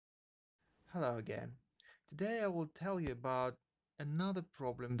Hello again. Today I will tell you about another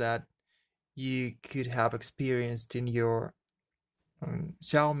problem that you could have experienced in your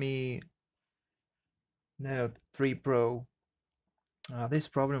Xiaomi Note 3 Pro. This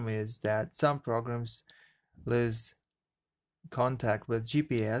problem is that some programs lose contact with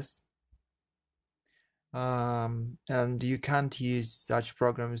GPS, and you can't use such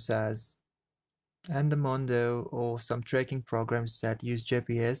programs as Endomondo or some tracking programs that use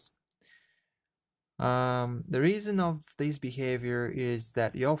GPS. The reason of this behavior is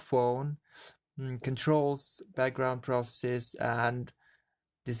that your phone controls background processes and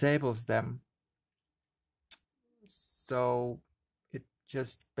disables them. So it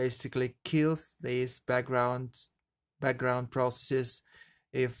just basically kills these background processes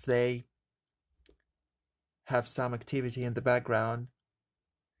if they have some activity in the background.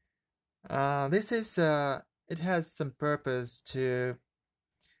 It has some purpose to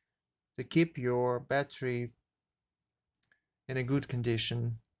keep your battery in a good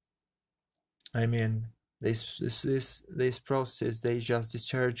condition. I mean, this process, they just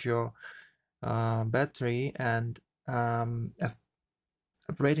discharge your battery, and an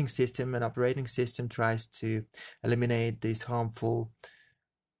operating system tries to eliminate this harmful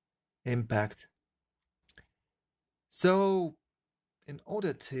impact. So in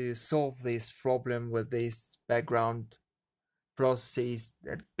order to solve this problem with these background processes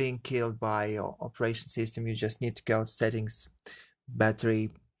that being killed by your operation system, you just need to go to settings,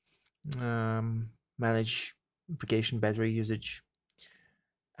 battery, manage application battery usage,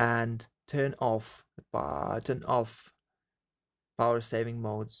 and turn off power saving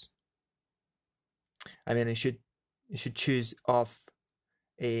modes. I mean, you should choose off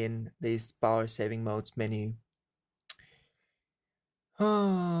in this power saving modes menu.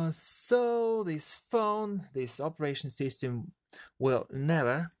 So this operation system will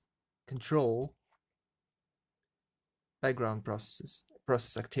never control background process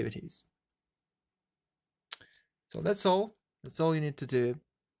activities. So that's all you need to do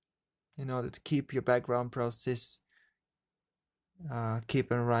in order to keep your background process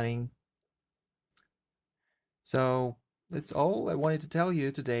keep on running. So that's all I wanted to tell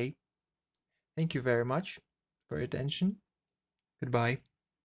you today. Thank you very much for your attention. Goodbye.